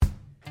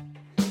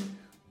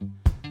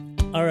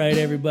All right,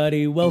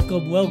 everybody,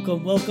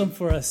 welcome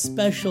for a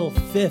special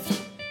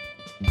 5th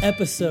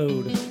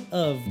episode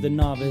of the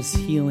Novice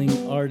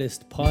Healing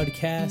Artist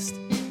Podcast.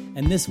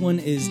 And this one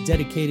is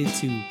dedicated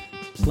to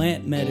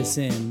plant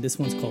medicine. This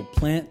one's called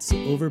Plants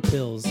Over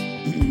Pills.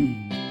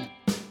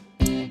 And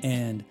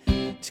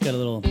just got a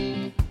little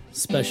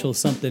special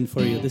something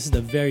for you. This is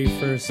the very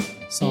first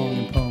song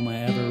and poem I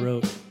ever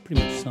wrote.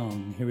 Pretty much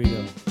song. Here we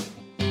go.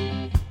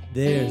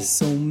 There's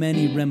so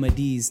many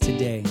remedies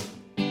today,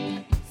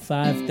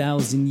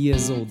 5,000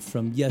 years old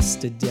from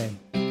yesterday.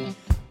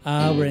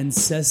 Our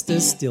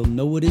ancestors still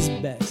know what is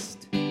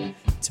best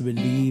to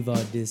relieve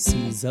our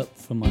disease up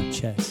from our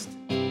chest.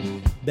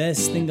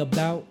 Best thing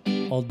about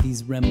all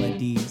these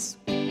remedies,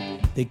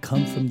 they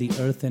come from the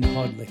earth and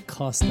hardly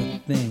cost a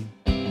thing.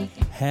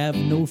 Have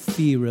no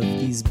fear of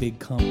these big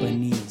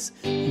companies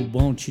who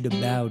want you to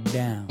bow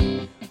down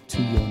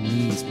to your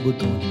knees. We're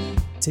gonna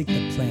take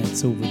the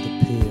plants over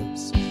the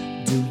pills.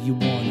 Do you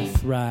wanna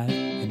thrive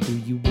and do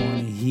you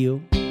wanna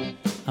heal?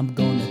 I'm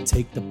gonna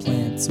take the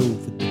plants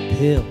over the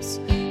pills.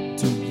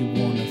 Do you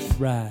wanna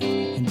thrive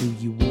and do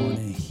you wanna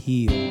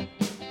heal?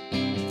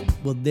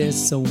 Well, there's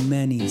so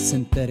many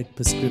synthetic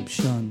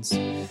prescriptions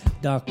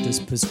doctors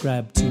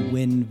prescribe to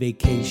win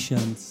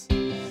vacations.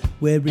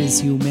 Where is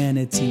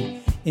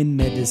humanity in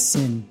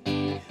medicine?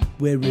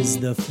 Where is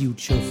the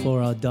future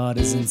for our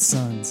daughters and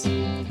sons?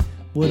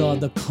 What are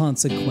the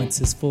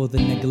consequences for the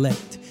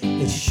neglect?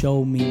 If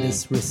show me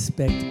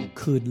disrespect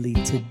could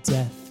lead to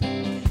death.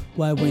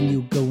 Why when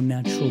you go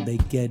natural they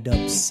get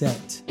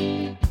upset?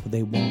 Well,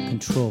 they want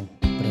control,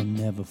 but I'll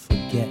never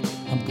forget.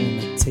 I'm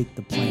gonna take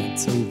the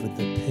plants over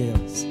the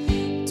pills.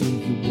 Do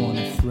you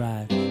wanna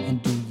thrive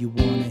and do you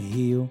wanna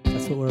heal?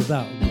 That's what we're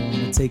about. We're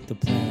gonna take the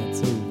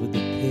plants over the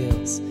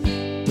pills.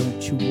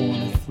 Don't you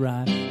wanna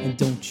thrive and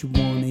don't you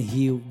wanna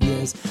heal?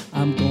 Yes,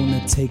 I'm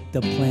gonna take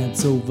the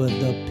plants over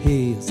the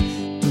pills.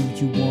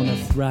 Do you wanna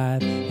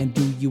thrive and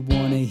do you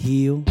wanna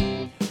heal?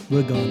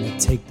 We're gonna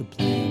take the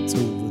plants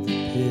over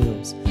the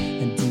pills.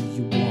 And do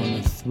you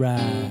wanna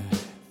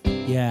thrive?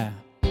 Yeah,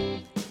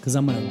 because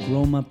I'm gonna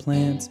grow my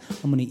plants,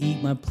 I'm gonna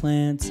eat my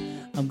plants,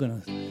 I'm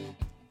gonna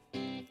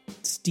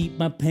steep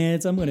my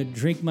plants, I'm gonna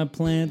drink my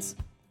plants.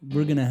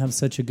 We're gonna have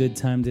such a good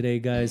time today,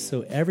 guys.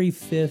 So every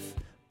 5th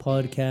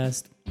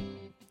podcast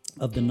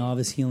of the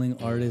Novice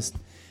Healing Artist,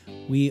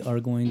 we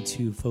are going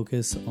to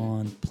focus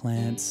on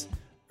plants,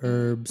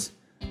 herbs,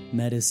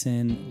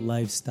 medicine,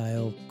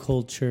 lifestyle,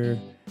 culture,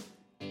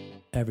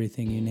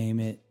 everything, you name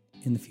it.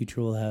 In the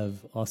future, we'll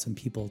have awesome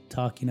people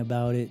talking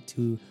about it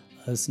to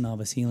us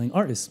novice healing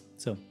artists.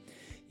 So,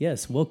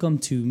 yes, welcome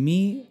to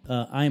me.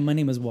 My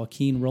name is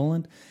Joaquin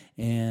Roland,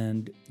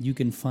 and you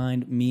can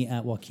find me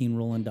at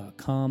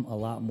joaquinroland.com. A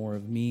lot more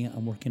of me.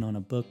 I'm working on a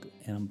book,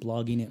 and I'm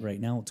blogging it right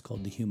now. It's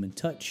called The Human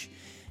Touch,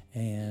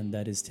 and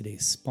that is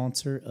today's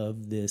sponsor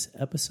of this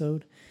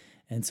episode.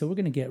 And so we're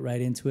going to get right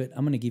into it.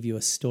 I'm going to give you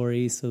a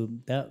story. So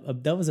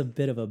that was a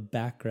bit of a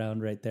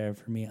background right there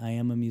for me. I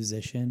am a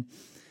musician.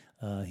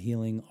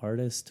 Healing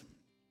artist,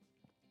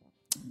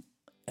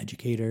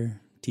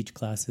 educator, teach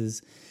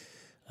classes,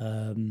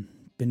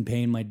 been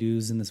paying my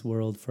dues in this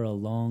world for a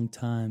long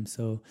time.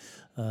 So,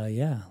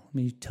 let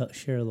me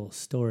share a little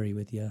story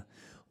with you.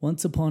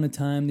 Once upon a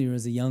time, there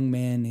was a young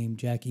man named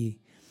Jackie,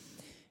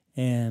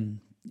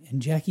 and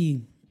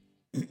Jackie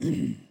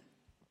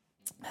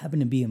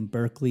happened to be in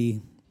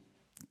Berkeley,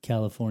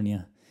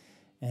 California,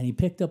 and he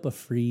picked up a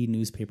free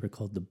newspaper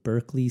called the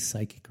Berkeley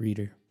Psychic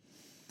Reader.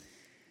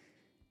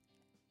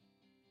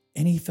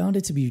 And he found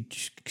it to be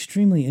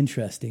extremely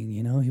interesting.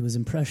 You know, he was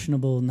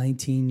impressionable,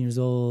 19 years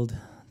old,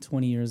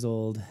 20 years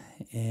old,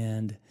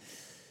 and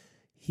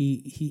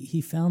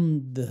he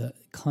found the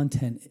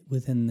content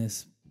within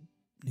this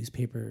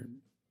newspaper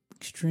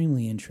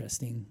extremely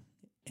interesting.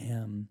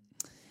 And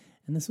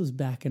this was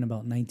back in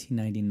about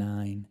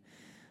 1999.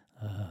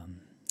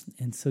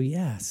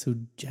 So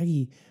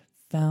Jackie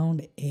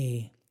found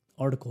a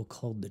article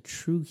called The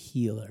True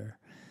Healer.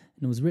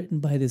 And it was written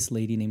by this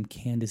lady named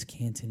Candace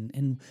Canton.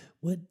 And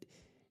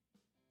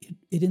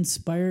it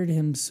inspired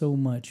him so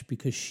much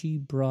because she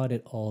brought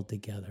it all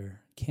together.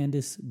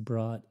 Candace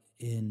brought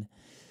in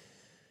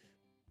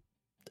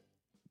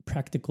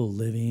practical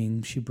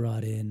living. She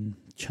brought in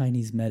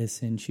Chinese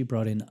medicine. She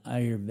brought in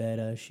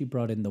Ayurveda. She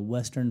brought in the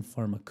Western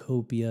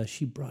pharmacopoeia.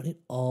 She brought it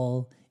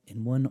all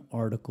in one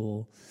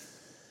article.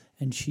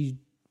 And she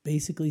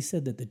basically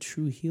said that the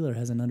true healer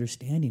has an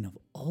understanding of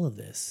all of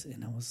this,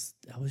 and I was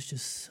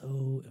just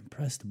so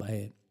impressed by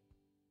it.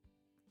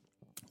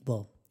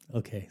 Well,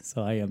 okay,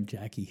 so I am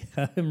Jackie.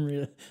 I'm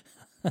really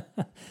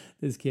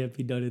this can't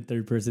be done in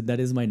third person. That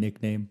is my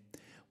nickname.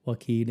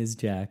 Joaquin is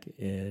Jack,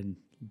 and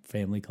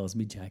family calls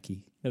me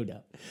Jackie, no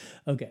doubt.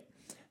 Okay,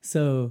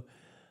 so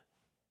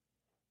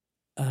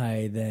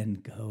I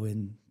then go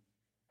and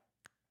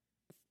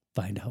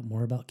find out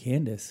more about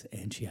Candace,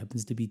 and she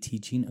happens to be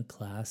teaching a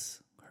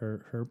class,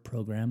 her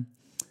program,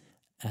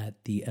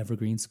 at the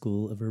Evergreen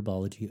School of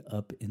Herbology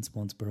up in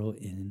Sponsboro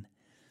in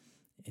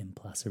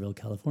Placerville,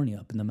 California,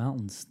 up in the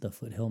mountains, the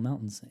Foothill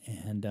Mountains.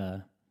 And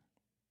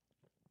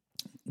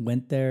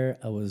went there,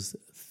 I was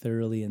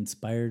thoroughly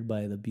inspired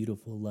by the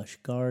beautiful, lush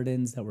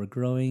gardens that were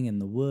growing in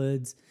the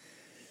woods.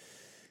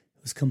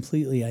 It was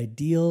completely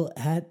ideal.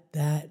 At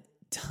that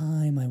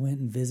time I went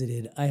and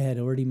visited, I had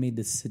already made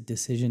this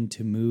decision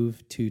to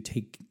move to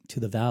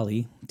the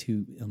valley,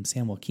 to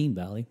San Joaquin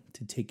Valley,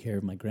 to take care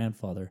of my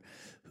grandfather,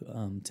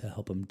 to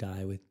help him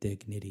die with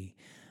dignity.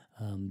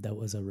 That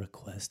was a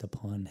request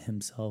upon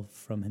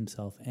from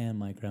himself and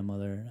my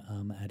grandmother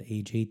at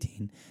age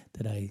 18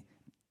 that I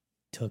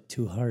took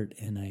to heart,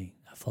 and I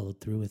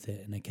followed through with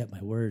it, and I kept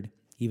my word,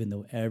 even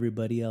though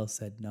everybody else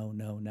said, no,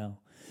 no, no,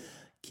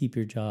 keep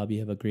your job, you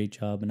have a great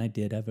job. And I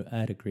did, I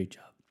had a great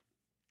job.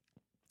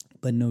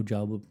 But no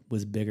job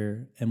was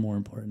bigger and more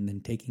important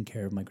than taking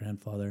care of my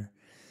grandfather,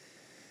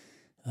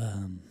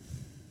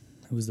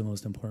 who was the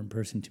most important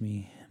person to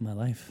me in my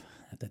life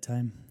at that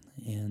time.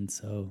 And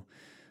so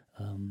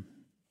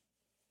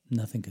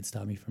nothing could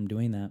stop me from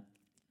doing that.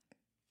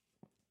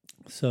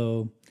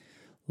 So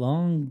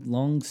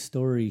long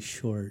story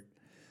short,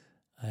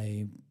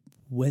 I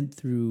went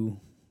through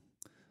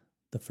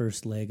the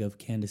first leg of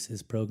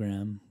Candace's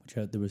program,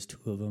 there was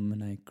 2 of them,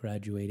 and I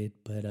graduated.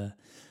 But I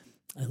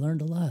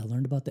learned a lot. I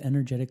learned about the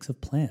energetics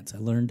of plants. I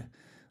learned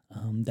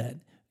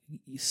that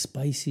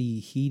spicy,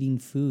 heating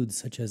foods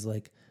such as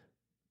like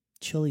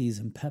chilies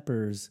and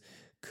peppers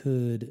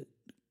could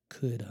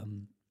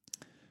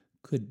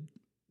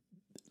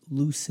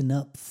loosen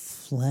up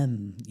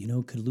phlegm.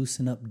 Could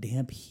loosen up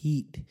damp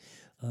heat.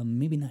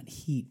 Maybe not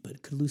heat,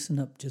 but could loosen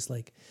up just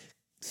like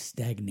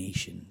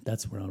stagnation.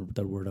 That's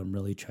the word I'm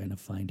really trying to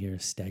find here,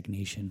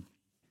 stagnation.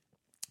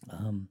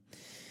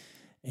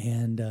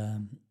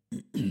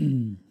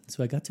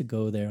 So I got to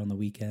go there on the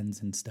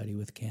weekends and study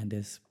with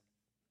Candace.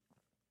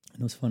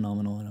 And it was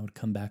phenomenal, and I would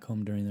come back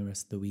home during the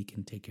rest of the week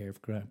and take care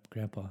of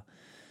Grandpa.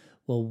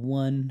 Well,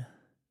 one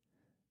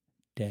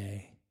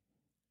day,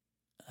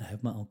 I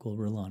have my Uncle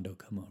Rolando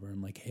come over.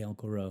 I'm like, hey,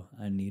 Uncle Ro,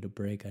 I need a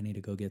break. I need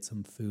to go get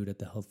some food at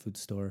the health food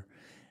store.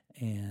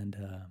 And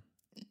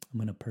I'm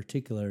going to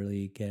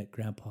particularly get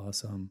Grandpa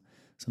some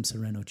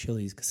Sereno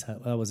chilies, because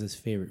that was his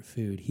favorite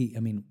food.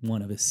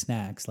 One of his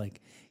snacks,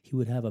 like he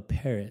would have a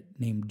parrot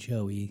named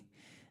Joey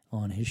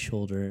on his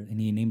shoulder,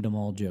 and he named them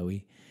all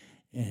Joey.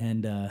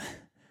 And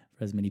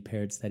for as many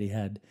parrots that he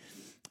had.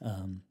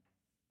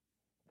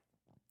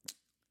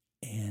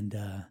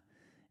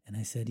 And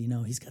I said,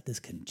 he's got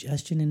this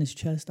congestion in his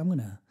chest. I'm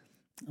gonna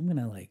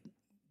like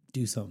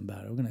do something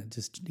about it. We're gonna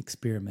just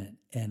experiment.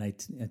 And I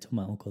told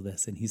my uncle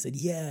this, and he said,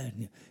 yeah,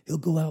 he'll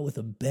go out with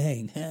a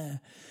bang.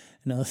 And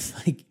I was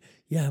like,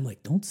 yeah. I'm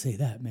like, don't say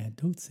that, man.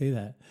 Don't say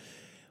that.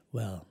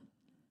 Well,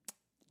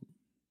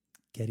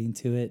 getting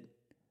to it,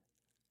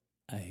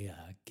 I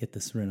get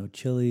the Sereno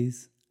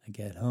chilies. I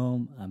get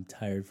home. I'm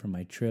tired from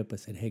my trip. I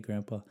said, hey,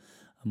 Grandpa,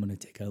 I'm going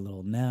to take a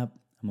little nap.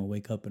 I'm going to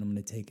wake up, and I'm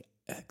going to take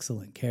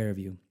excellent care of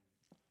you.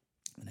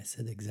 And I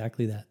said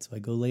exactly that. So I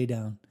go lay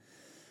down,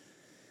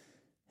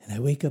 and I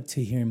wake up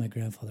to hearing my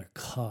grandfather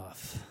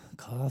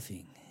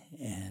coughing,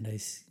 and I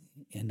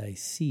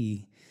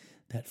see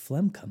that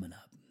phlegm coming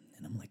up,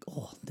 and I'm like,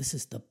 oh, this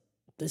is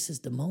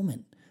the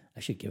moment.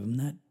 I should give him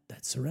that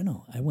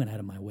Sereno. I went out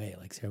of my way.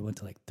 I went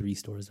to 3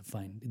 stores to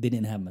find. They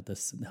didn't have them at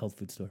the health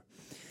food store.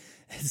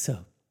 And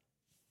so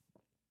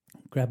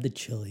grabbed the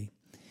chili,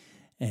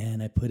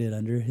 and I put it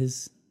under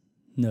his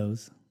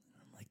nose.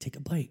 I'm like, take a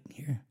bite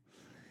here.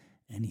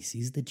 And he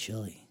sees the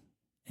chili,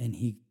 and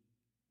he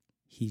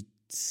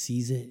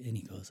sees it, and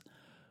he goes,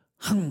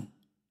 hung.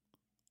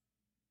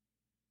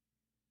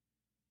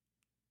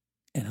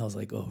 And I was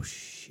like, oh,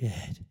 shit.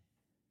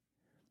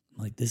 I'm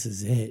like, this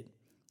is it.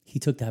 He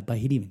took that bite.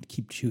 He didn't even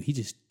keep chewing. He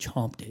just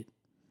chomped it.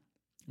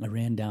 I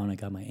ran down. I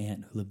got my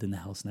aunt who lived in the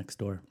house next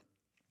door.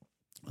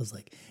 I was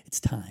like, it's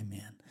time,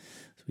 man.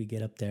 So we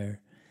get up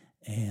there,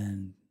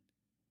 and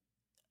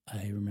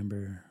I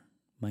remember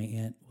my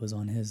aunt was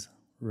on his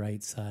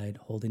right side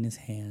holding his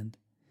hand,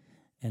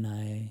 and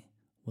I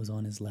was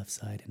on his left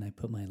side, and I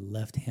put my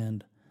left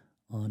hand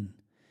on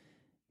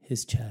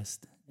his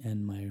chest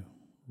and my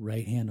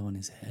right hand on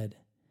his head.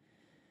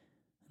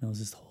 And I was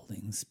just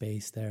holding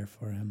space there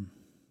for him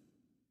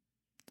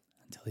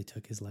until he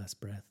took his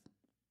last breath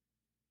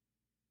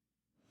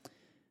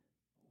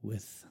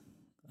with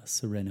a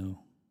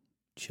Sereno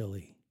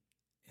chili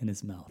in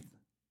his mouth.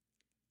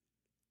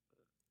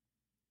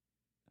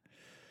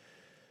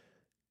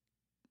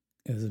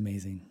 It was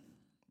amazing.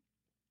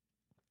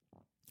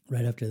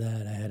 Right after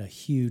that, I had a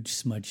huge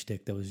smudge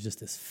stick that was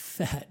just this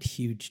fat,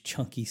 huge,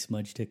 chunky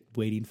smudge stick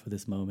waiting for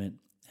this moment.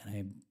 And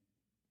I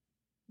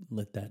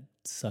lit that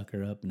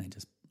sucker up, and I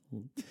just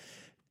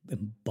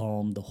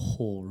embalmed the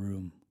whole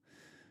room,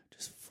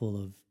 just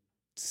full of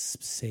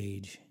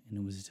sage. And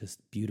it was just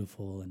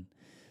beautiful. And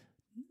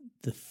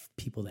the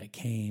people that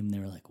came, they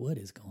were like, what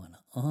is going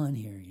on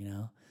here,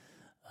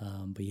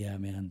 But yeah,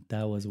 man,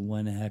 that was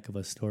one heck of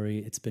a story.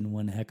 It's been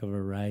one heck of a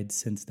ride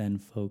since then,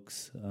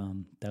 folks.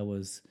 That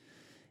was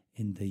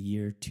in the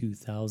year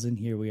 2000.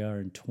 Here we are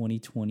in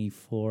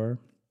 2024.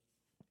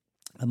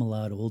 I'm a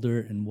lot older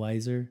and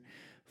wiser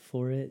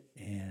for it.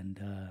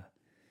 And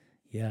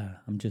yeah,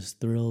 I'm just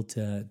thrilled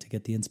to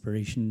get the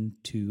inspiration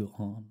to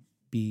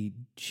be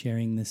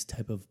sharing this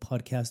type of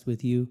podcast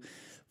with you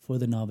for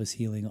the novice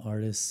healing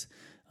artists.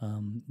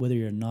 Whether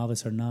you're a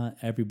novice or not,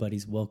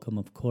 everybody's welcome,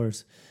 of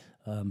course.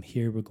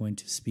 Here we're going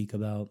to speak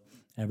about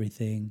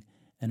everything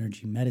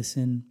energy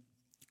medicine,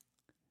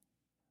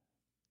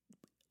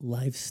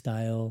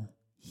 lifestyle,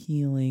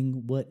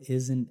 healing. What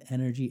isn't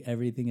energy?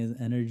 Everything is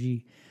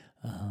energy.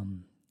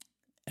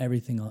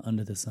 Everything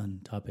under the sun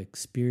topic,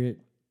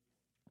 spirit,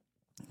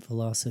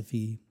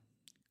 philosophy,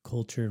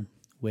 culture,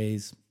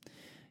 ways,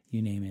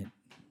 you name it,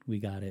 we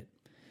got it.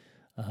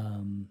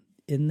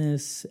 In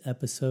this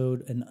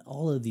episode and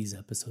all of these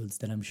episodes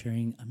that I'm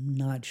sharing, I'm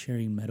not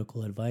sharing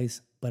medical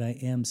advice, but I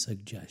am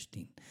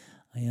suggesting.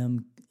 I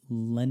am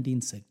lending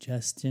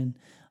suggestion.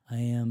 I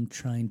am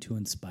trying to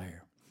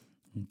inspire.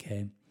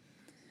 Okay.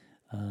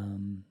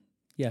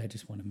 Yeah, I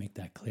just want to make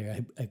that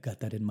clear. I got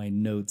that in my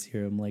notes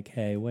here. I'm like,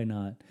 hey, why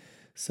not?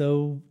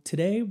 So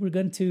today we're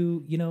going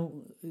to,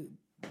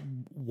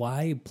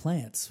 why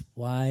plants?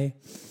 Why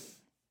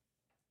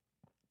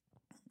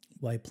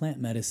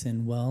plant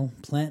medicine? Well,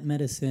 plant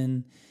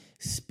medicine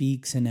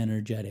speaks in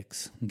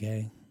energetics,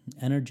 okay?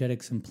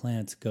 Energetics and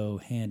plants go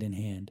hand in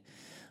hand.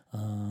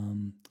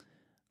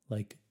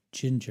 Like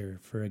ginger,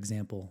 for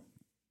example,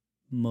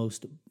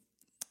 most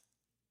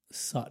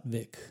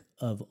sattvic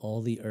of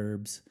all the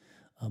herbs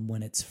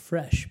when it's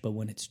fresh, but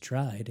when it's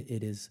dried,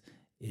 it is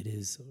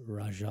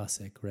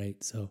rajasic,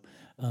 right? So,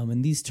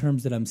 and these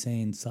terms that I'm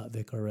saying,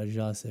 sattvic or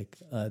rajasic,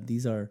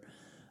 these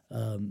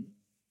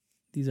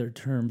are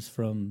terms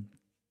from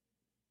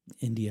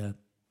India,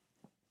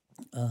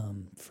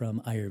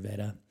 from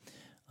Ayurveda,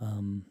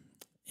 and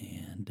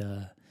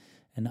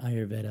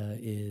Ayurveda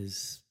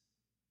is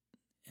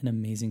an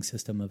amazing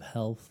system of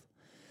health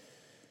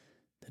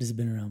that has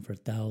been around for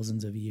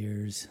thousands of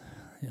years.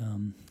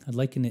 I'd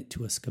liken it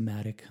to a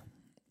schematic,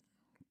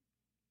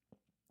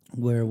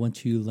 where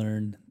once you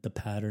learn the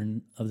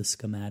pattern of the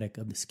schematic,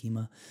 of the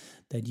schema,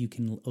 that you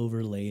can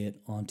overlay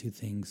it onto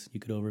things. You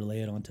could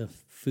overlay it onto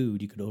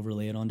food. You could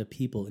overlay it onto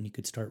people, and you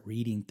could start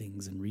reading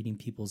things and reading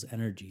people's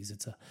energies.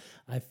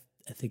 I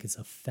think it's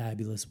a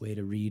fabulous way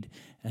to read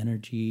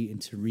energy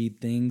and to read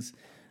things.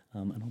 I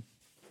don't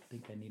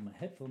think I need my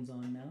headphones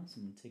on now, so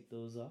I'm going to take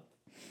those off.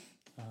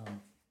 I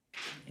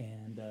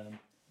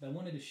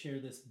wanted to share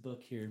this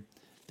book here,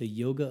 The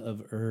Yoga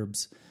of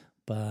Herbs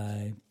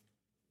by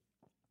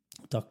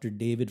Dr.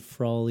 David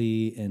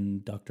Frawley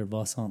and Dr.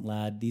 Vasant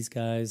Lad. These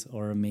guys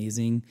are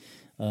amazing.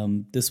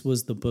 This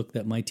was the book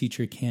that my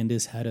teacher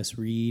Candace had us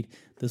read.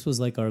 This was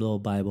like our little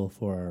Bible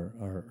for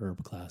our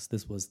herb class.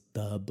 This was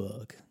the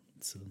book.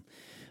 It's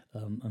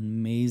an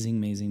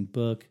amazing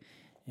book.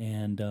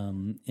 And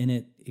in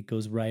it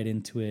goes right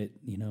into it,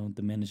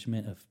 the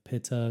management of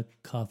Pitta,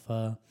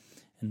 Kapha,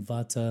 and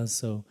Vata.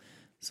 So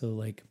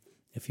like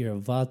if you're a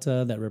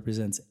Vata, that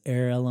represents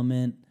air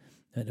element.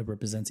 That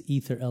represents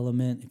ether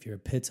element. If you're a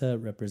Pitta, it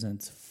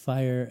represents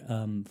fire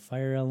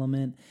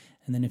element.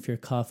 And then if you're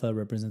Kapha, it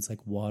represents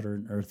like water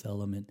and earth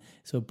element.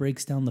 So it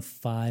breaks down the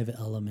 5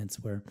 elements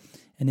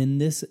and in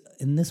this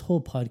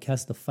whole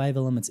podcast, the 5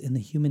 elements in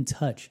the human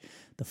touch,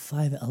 the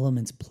 5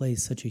 elements play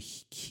such a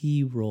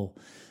key role.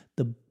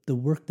 The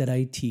work that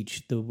I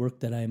teach, the work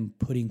that I'm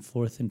putting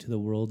forth into the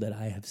world that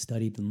I have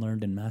studied and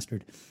learned and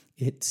mastered,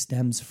 it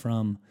stems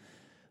from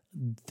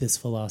this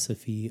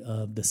philosophy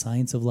of the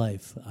science of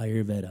life,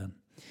 Ayurveda,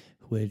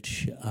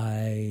 which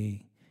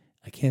I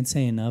can't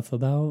say enough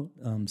about.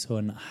 So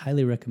I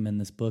highly recommend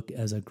this book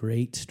as a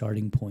great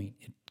starting point,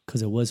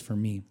 because it was for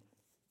me.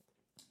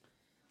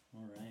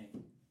 All right.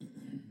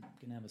 I'm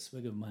going to have a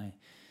swig of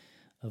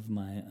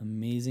my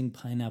amazing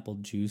pineapple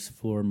juice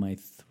for my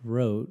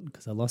throat,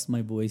 because I lost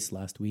my voice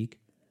last week.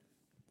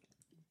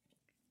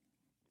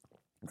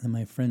 And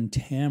my friend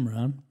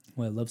Tamra,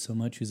 who I love so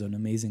much, who's an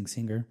amazing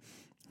singer,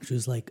 she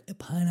was like,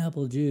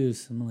 pineapple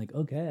juice. I'm like,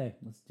 okay,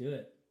 let's do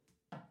it.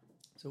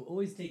 So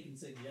always taking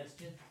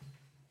suggestions.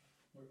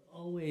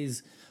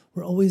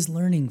 We're always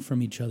learning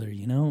from each other,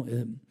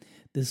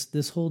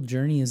 This whole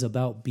journey is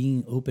about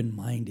being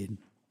open-minded,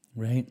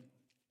 right?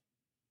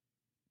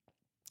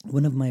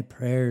 One of my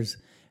prayers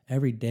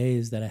every day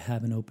is that I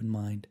have an open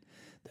mind,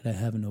 that I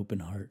have an open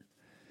heart,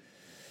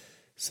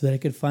 so that I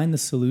could find the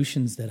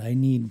solutions that I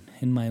need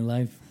in my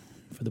life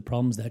for the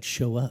problems that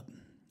show up,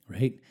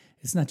 right?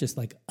 It's not just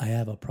like I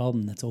have a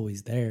problem that's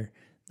always there.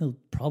 No,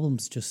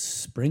 problems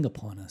just spring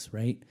upon us,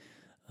 right?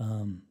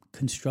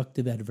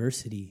 Constructive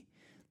adversity.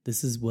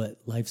 This is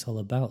what life's all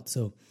about.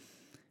 So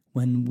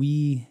when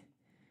we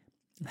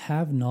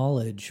have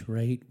knowledge,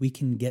 right, we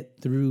can get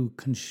through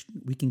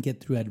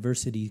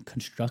adversity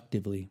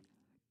constructively.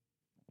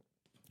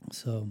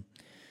 So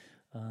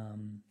I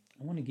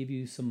want to give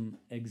you some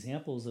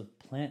examples of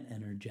plant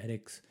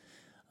energetics.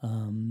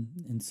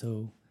 And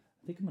so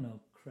I think I'm going to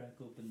crack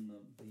open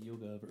the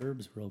Yoga of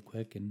Herbs real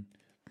quick and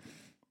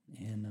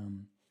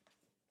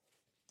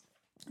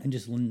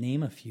just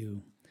name a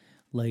few.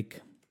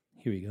 Like,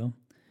 here we go.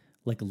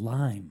 Like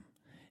lime.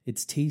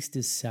 Its taste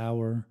is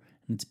sour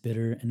and it's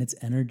bitter and its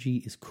energy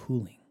is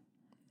cooling.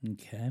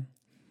 Okay.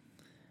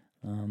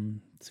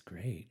 It's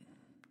great.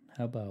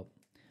 How about,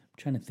 I'm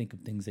trying to think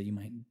of things that you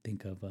might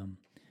think of.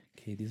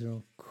 Okay, these are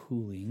all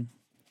cooling.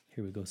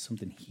 Here we go,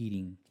 something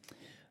heating.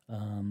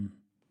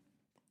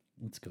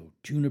 Let's go.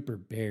 Juniper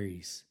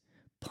berries,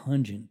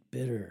 pungent,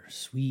 bitter,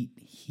 sweet,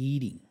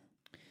 heating.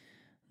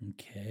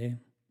 Okay.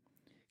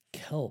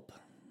 Kelp,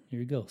 here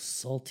we go,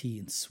 salty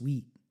and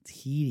sweet, it's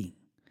heating.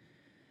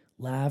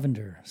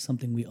 Lavender,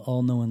 something we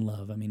all know and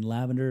love. I mean,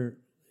 lavender,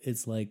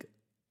 it's like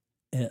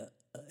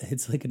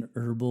an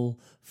herbal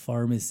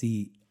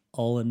pharmacy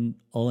all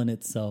in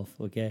itself.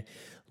 Okay,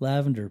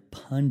 lavender,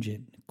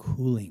 pungent,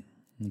 cooling.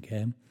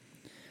 Okay,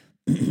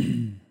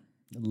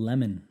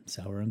 lemon,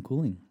 sour and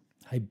cooling.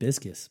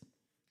 Hibiscus,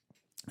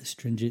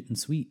 astringent and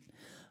sweet.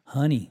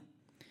 Honey,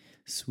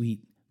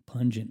 sweet,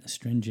 pungent,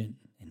 astringent,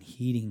 and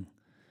heating.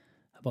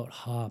 How about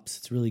hops?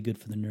 It's really good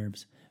for the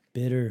nerves.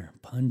 Bitter,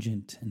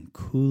 pungent, and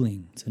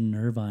cooling. It's a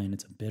nervine.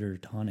 It's a bitter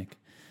tonic.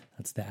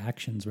 That's the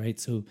actions, right?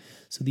 So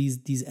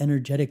these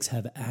energetics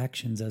have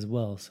actions as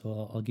well.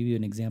 So I'll give you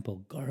an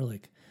example.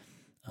 Garlic.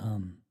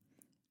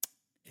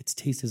 Its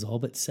taste is all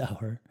but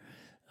sour.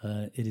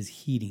 It is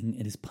heating.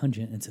 It is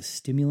pungent. It's a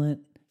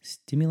stimulant,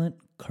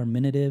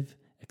 carminative,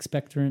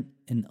 expectorant,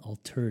 and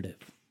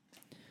alterative.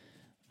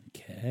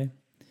 Okay.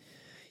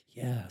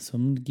 Yeah, so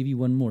I'm going to give you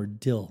one more.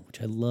 Dill,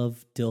 which I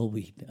love. Dill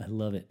weed. I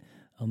love it.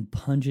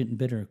 Pungent and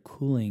bitter,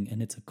 cooling,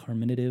 and it's a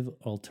carminative,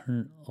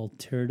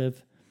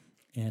 alterative,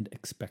 and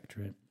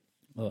expectorant.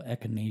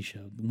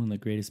 Echinacea, one of the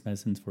greatest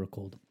medicines for a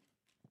cold.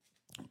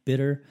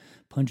 Bitter,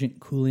 pungent,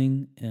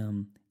 cooling,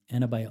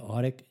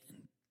 antibiotic,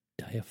 and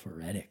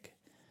diaphoretic.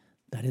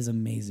 That is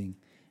amazing.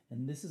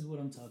 And this is what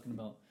I'm talking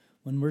about.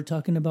 When we're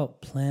talking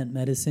about plant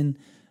medicine,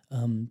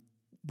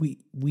 we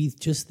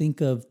just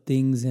think of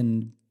things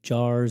in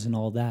jars and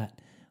all that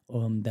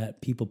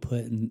that people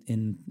put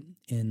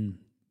in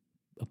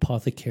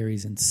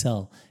apothecaries and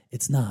sell.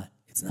 It's not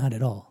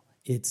at all.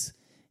 It's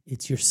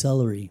your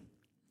celery,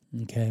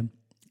 okay?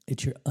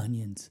 It's your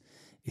onions.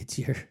 It's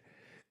your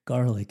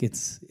garlic.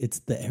 It's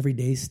the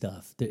everyday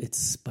stuff. It's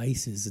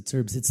spices. It's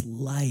herbs. It's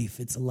life.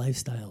 It's a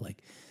lifestyle.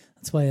 Like,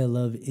 that's why I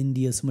love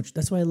India so much.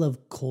 That's why I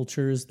love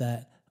cultures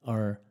that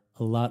are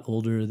a lot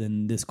older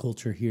than this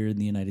culture here in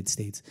the United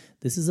States.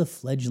 This is a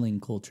fledgling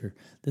culture.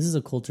 This is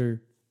a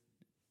culture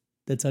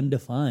that's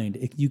undefined.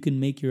 You can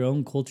make your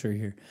own culture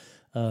here.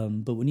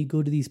 But when you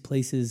go to these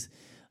places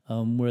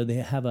where they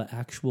have an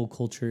actual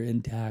culture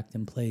intact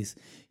in place,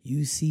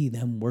 you see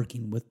them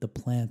working with the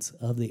plants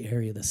of the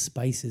area, the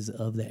spices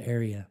of the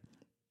area,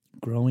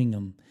 growing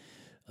them,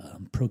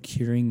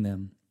 procuring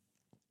them,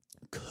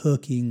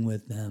 cooking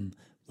with them,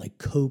 like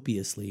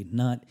copiously,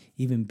 not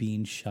even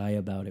being shy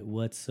about it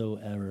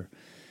whatsoever.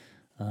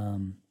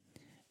 And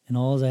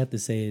all I have to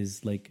say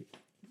is, like,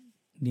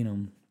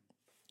 the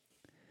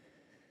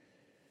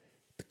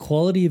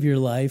quality of your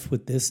life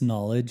with this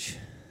knowledge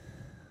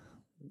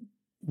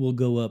will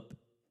go up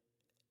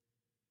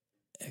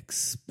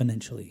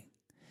exponentially.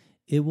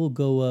 It will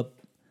go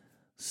up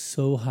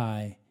so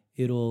high.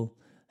 It'll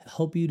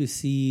help you to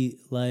see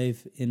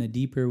life in a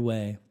deeper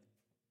way.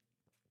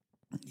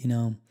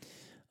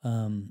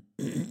 I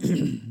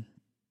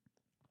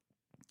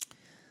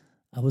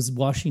was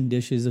washing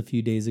dishes a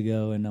few days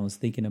ago, and I was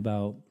thinking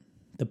about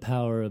the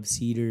power of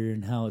cedar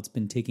and how it's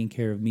been taking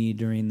care of me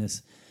during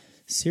this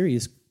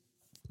serious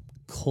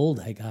cold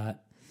I got.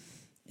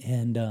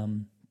 And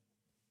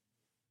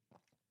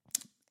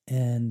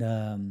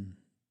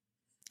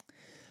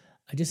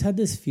I just had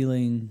this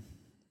feeling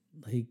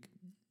like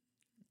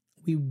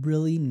we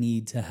really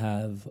need to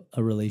have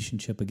a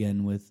relationship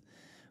again with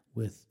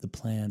the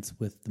plants,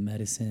 with the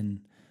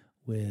medicine,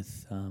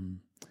 with,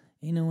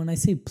 when I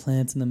say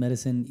plants and the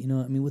medicine,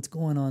 what's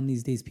going on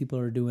these days, people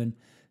are doing,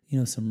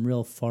 some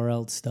real far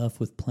out stuff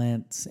with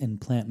plants and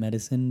plant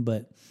medicine,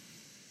 but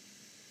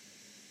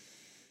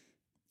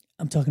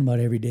I'm talking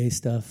about everyday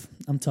stuff.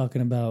 I'm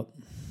talking about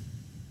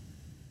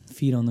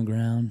feet on the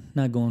ground,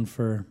 not going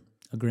for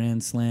a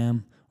grand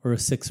slam or a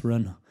six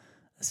run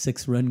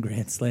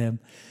grand slam,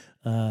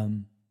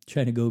 trying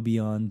to go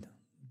beyond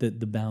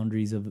the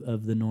boundaries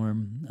of the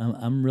norm.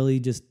 I'm really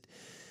just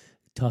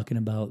talking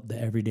about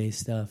the everyday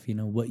stuff,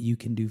 what you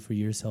can do for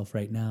yourself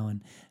right now.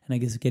 And I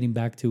guess getting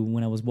back to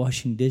when I was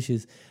washing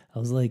dishes, I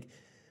was like,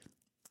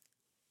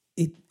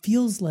 it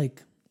feels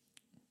like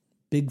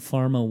Big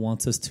Pharma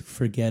wants us to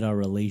forget our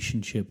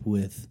relationship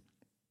with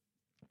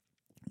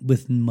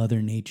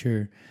Mother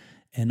Nature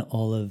and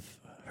all of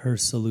her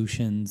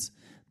solutions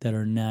that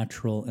are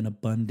natural and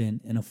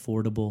abundant and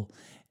affordable,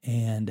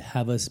 and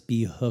have us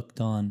be hooked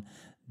on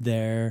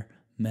their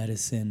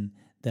medicine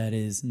that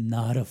is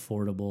not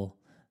affordable,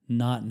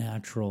 not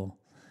natural,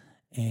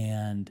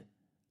 and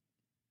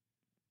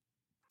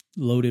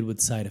loaded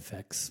with side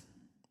effects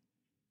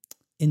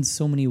in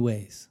so many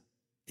ways.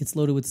 It's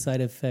loaded with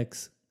side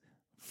effects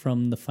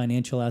from the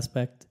financial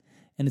aspect,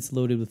 and it's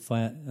loaded with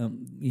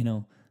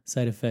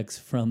side effects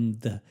from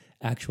the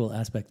actual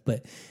aspect.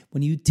 But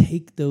when you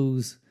take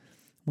those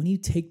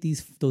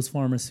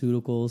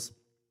pharmaceuticals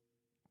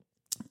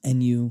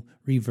and you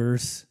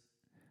reverse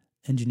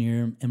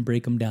engineer them and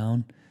break them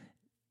down,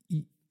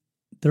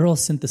 They're all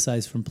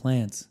synthesized from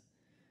plants.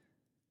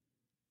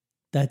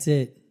 That's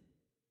it.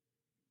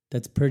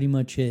 That's pretty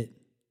much it.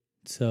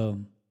 So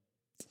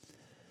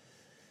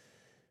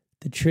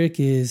the trick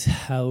is,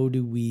 how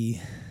do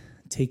we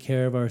take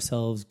care of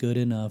ourselves good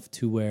enough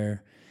to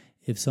where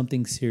if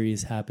something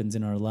serious happens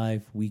in our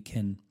life, we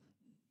can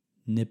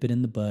nip it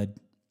in the bud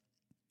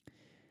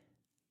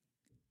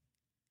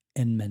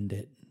and mend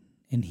it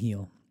and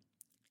heal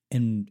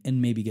and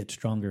maybe get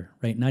stronger,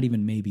 right? Not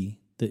even maybe,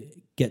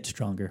 get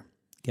stronger,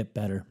 get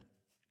better.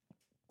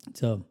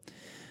 So,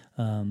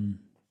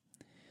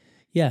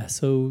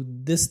 so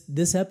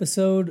this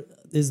episode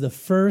is the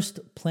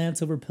first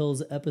Plants Over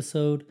Pills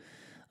episode.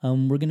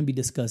 We're going to be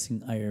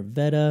discussing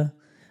Ayurveda.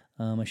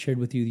 I shared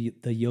with you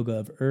the Yoga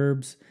of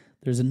Herbs.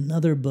 There's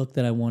another book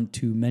that I want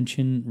to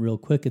mention real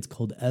quick. It's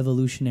called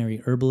Evolutionary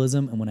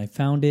Herbalism. And when I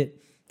found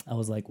it, I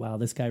was like, wow,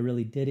 this guy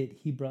really did it.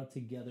 He brought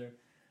together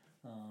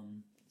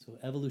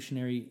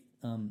Evolutionary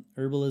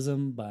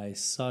Herbalism by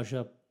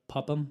Saja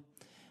Popham.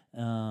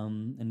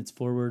 And it's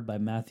forward by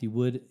Matthew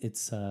Wood.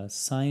 It's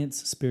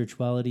science,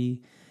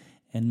 spirituality,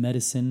 and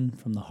medicine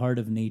from the heart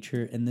of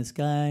nature. And this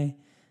guy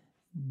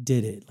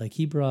did it. Like,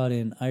 he brought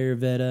in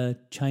Ayurveda,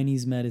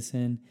 Chinese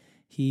medicine.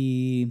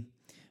 He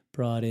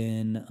brought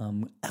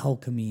in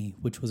alchemy,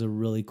 which was a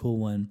really cool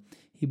one.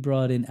 He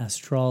brought in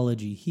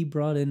astrology. He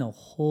brought in a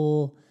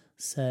whole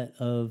set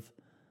of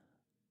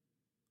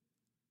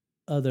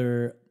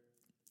other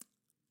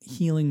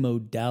healing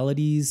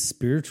modalities,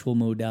 spiritual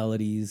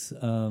modalities,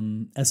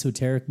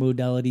 esoteric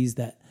modalities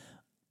that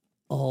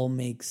all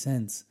make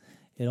sense.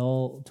 It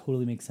all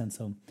totally makes sense.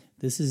 So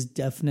this is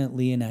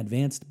definitely an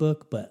advanced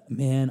book, but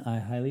man, I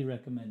highly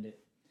recommend it.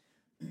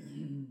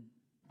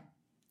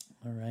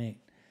 All right.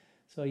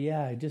 So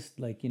yeah, I just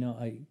I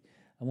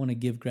want to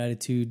give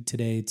gratitude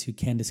today to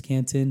Candace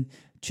Canton.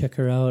 Check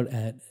her out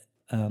at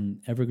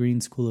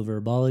Evergreen School of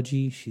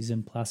Herbology. She's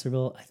in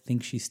Placerville. I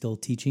think she's still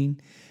teaching.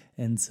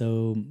 And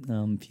so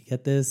if you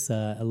get this,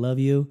 I love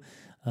you.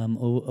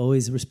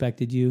 Always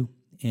respected you.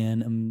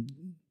 And I'm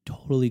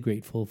totally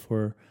grateful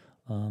for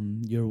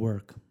your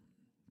work.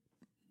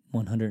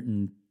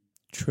 100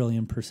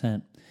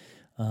 trillion%.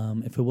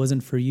 If it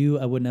wasn't for you,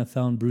 I wouldn't have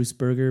found Bruce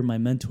Berger, my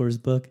mentor's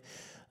book,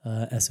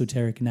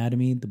 Esoteric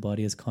Anatomy, The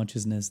Body as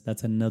Consciousness.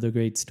 That's another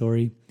great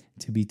story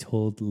to be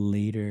told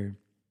later.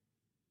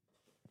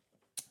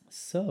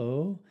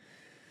 So,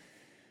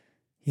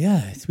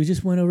 we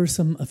just went over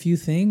a few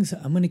things.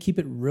 I'm going to keep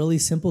it really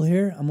simple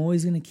here. I'm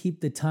always going to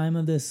keep the time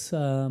of this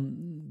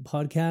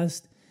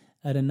podcast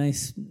at a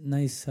nice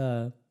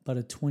about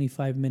a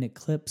 25-minute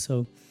clip.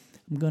 So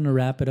I'm going to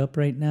wrap it up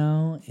right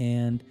now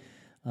and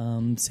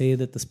say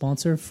that the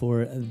sponsor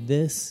for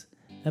this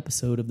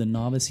episode of the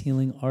Novice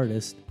Healing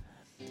Artist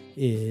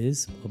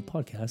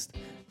podcast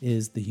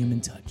is The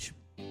Human Touch,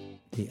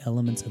 the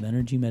elements of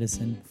energy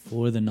medicine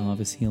for the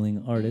novice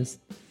healing artist.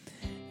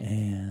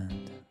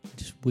 And I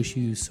just wish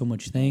you so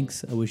much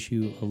thanks. I wish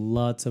you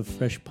lots of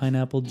fresh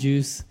pineapple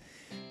juice,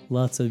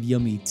 lots of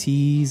yummy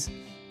teas.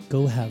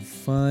 Go have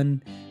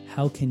fun.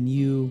 How can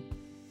you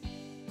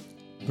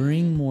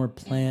bring more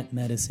plant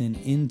medicine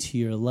into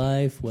your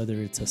life, whether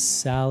it's a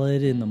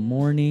salad in the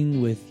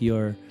morning with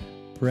your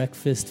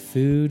breakfast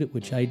food,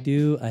 which I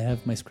do. I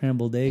have my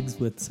scrambled eggs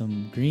with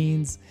some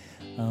greens.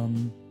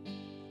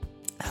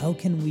 How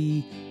can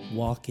we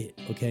walk it?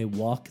 Okay,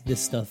 walk this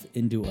stuff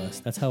into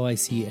us. That's how I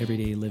see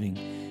everyday living.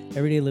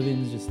 Everyday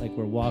living is just like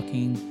we're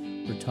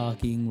walking, we're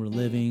talking, we're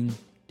living,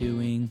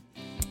 doing.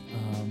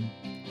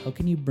 How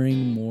can you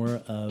bring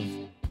more of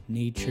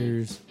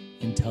nature's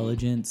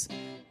intelligence,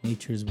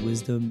 nature's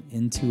wisdom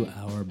into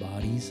our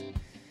bodies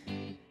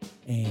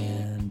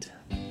and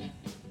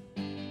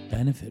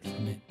benefit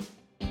from it?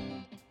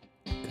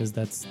 Because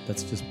that's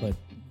just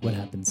what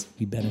happens.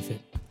 We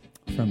benefit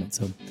from it.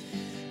 So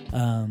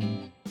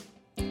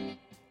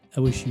I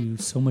wish you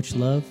so much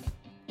love,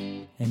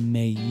 and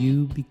may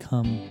you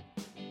become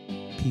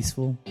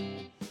peaceful,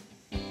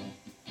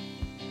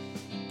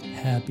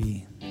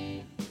 happy,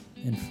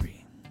 and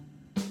free.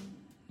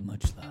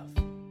 Much love.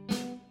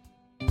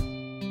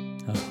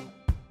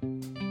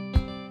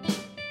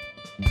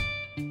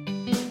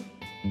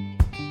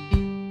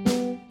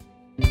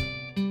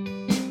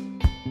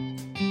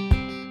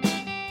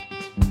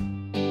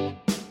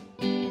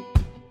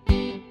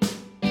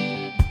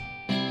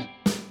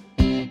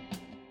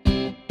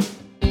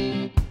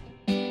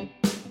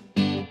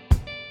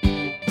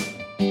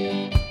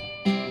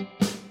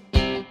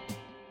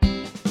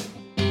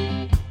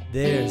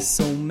 There's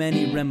so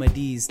many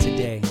remedies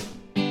today,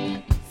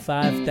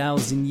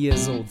 5,000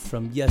 years old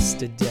from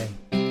yesterday.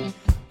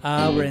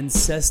 Our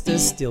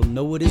ancestors still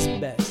know what is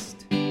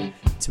best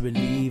to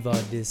relieve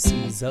our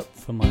disease up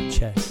from our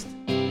chest.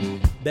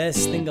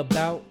 Best thing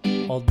about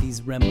all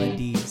these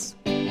remedies,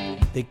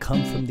 they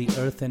come from the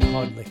earth and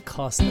hardly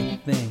cost a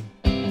thing.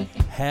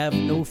 Have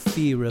no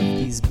fear of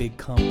these big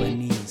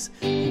companies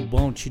who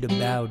want you to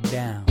bow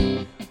down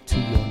to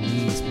your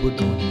knees. We're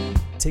gonna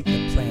take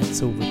the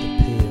plants over the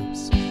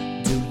pills.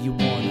 Do you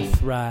want to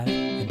thrive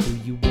and do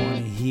you want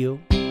to heal?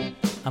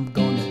 I'm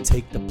gonna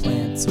take the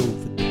plants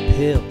over the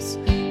pills.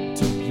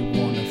 Do you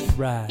wanna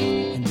thrive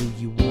and do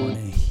you wanna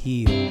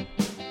heal?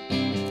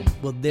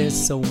 Well, there's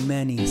so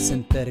many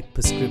synthetic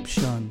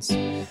prescriptions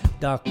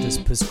doctors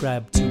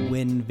prescribe to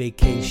win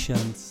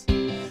vacations.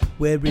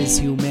 Where is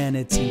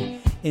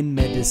humanity in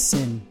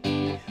medicine?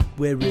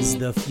 Where is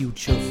the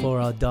future for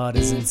our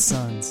daughters and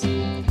sons?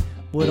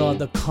 What are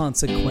the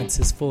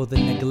consequences for the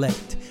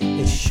neglect?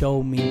 If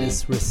show me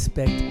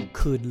disrespect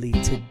could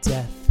lead to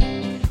death.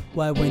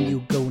 Why when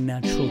you go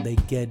natural they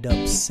get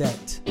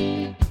upset?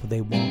 Well,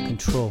 they want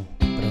control,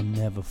 but I'll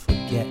never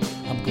forget.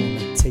 I'm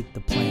gonna take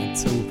the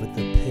plants over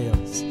the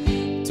pills.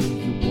 Do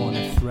you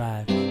wanna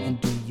thrive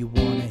and do you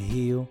wanna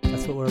heal?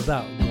 That's what we're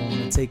about. We're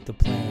gonna take the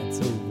plants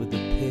over the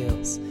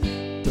pills.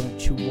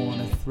 Don't you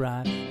wanna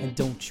thrive and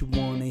don't you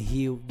wanna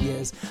heal?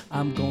 Yes,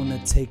 I'm gonna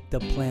take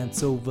the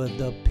plants over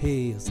the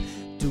pills.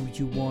 Do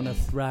you wanna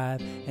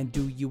thrive and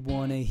do you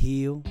wanna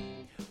heal?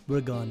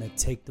 We're gonna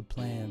take the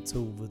plants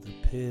over the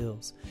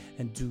pills.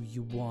 And do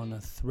you wanna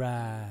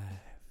thrive?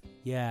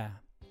 Yeah,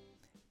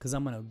 because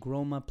I'm gonna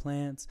grow my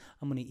plants,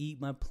 I'm gonna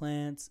eat my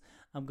plants,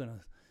 I'm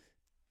gonna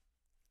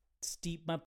steep my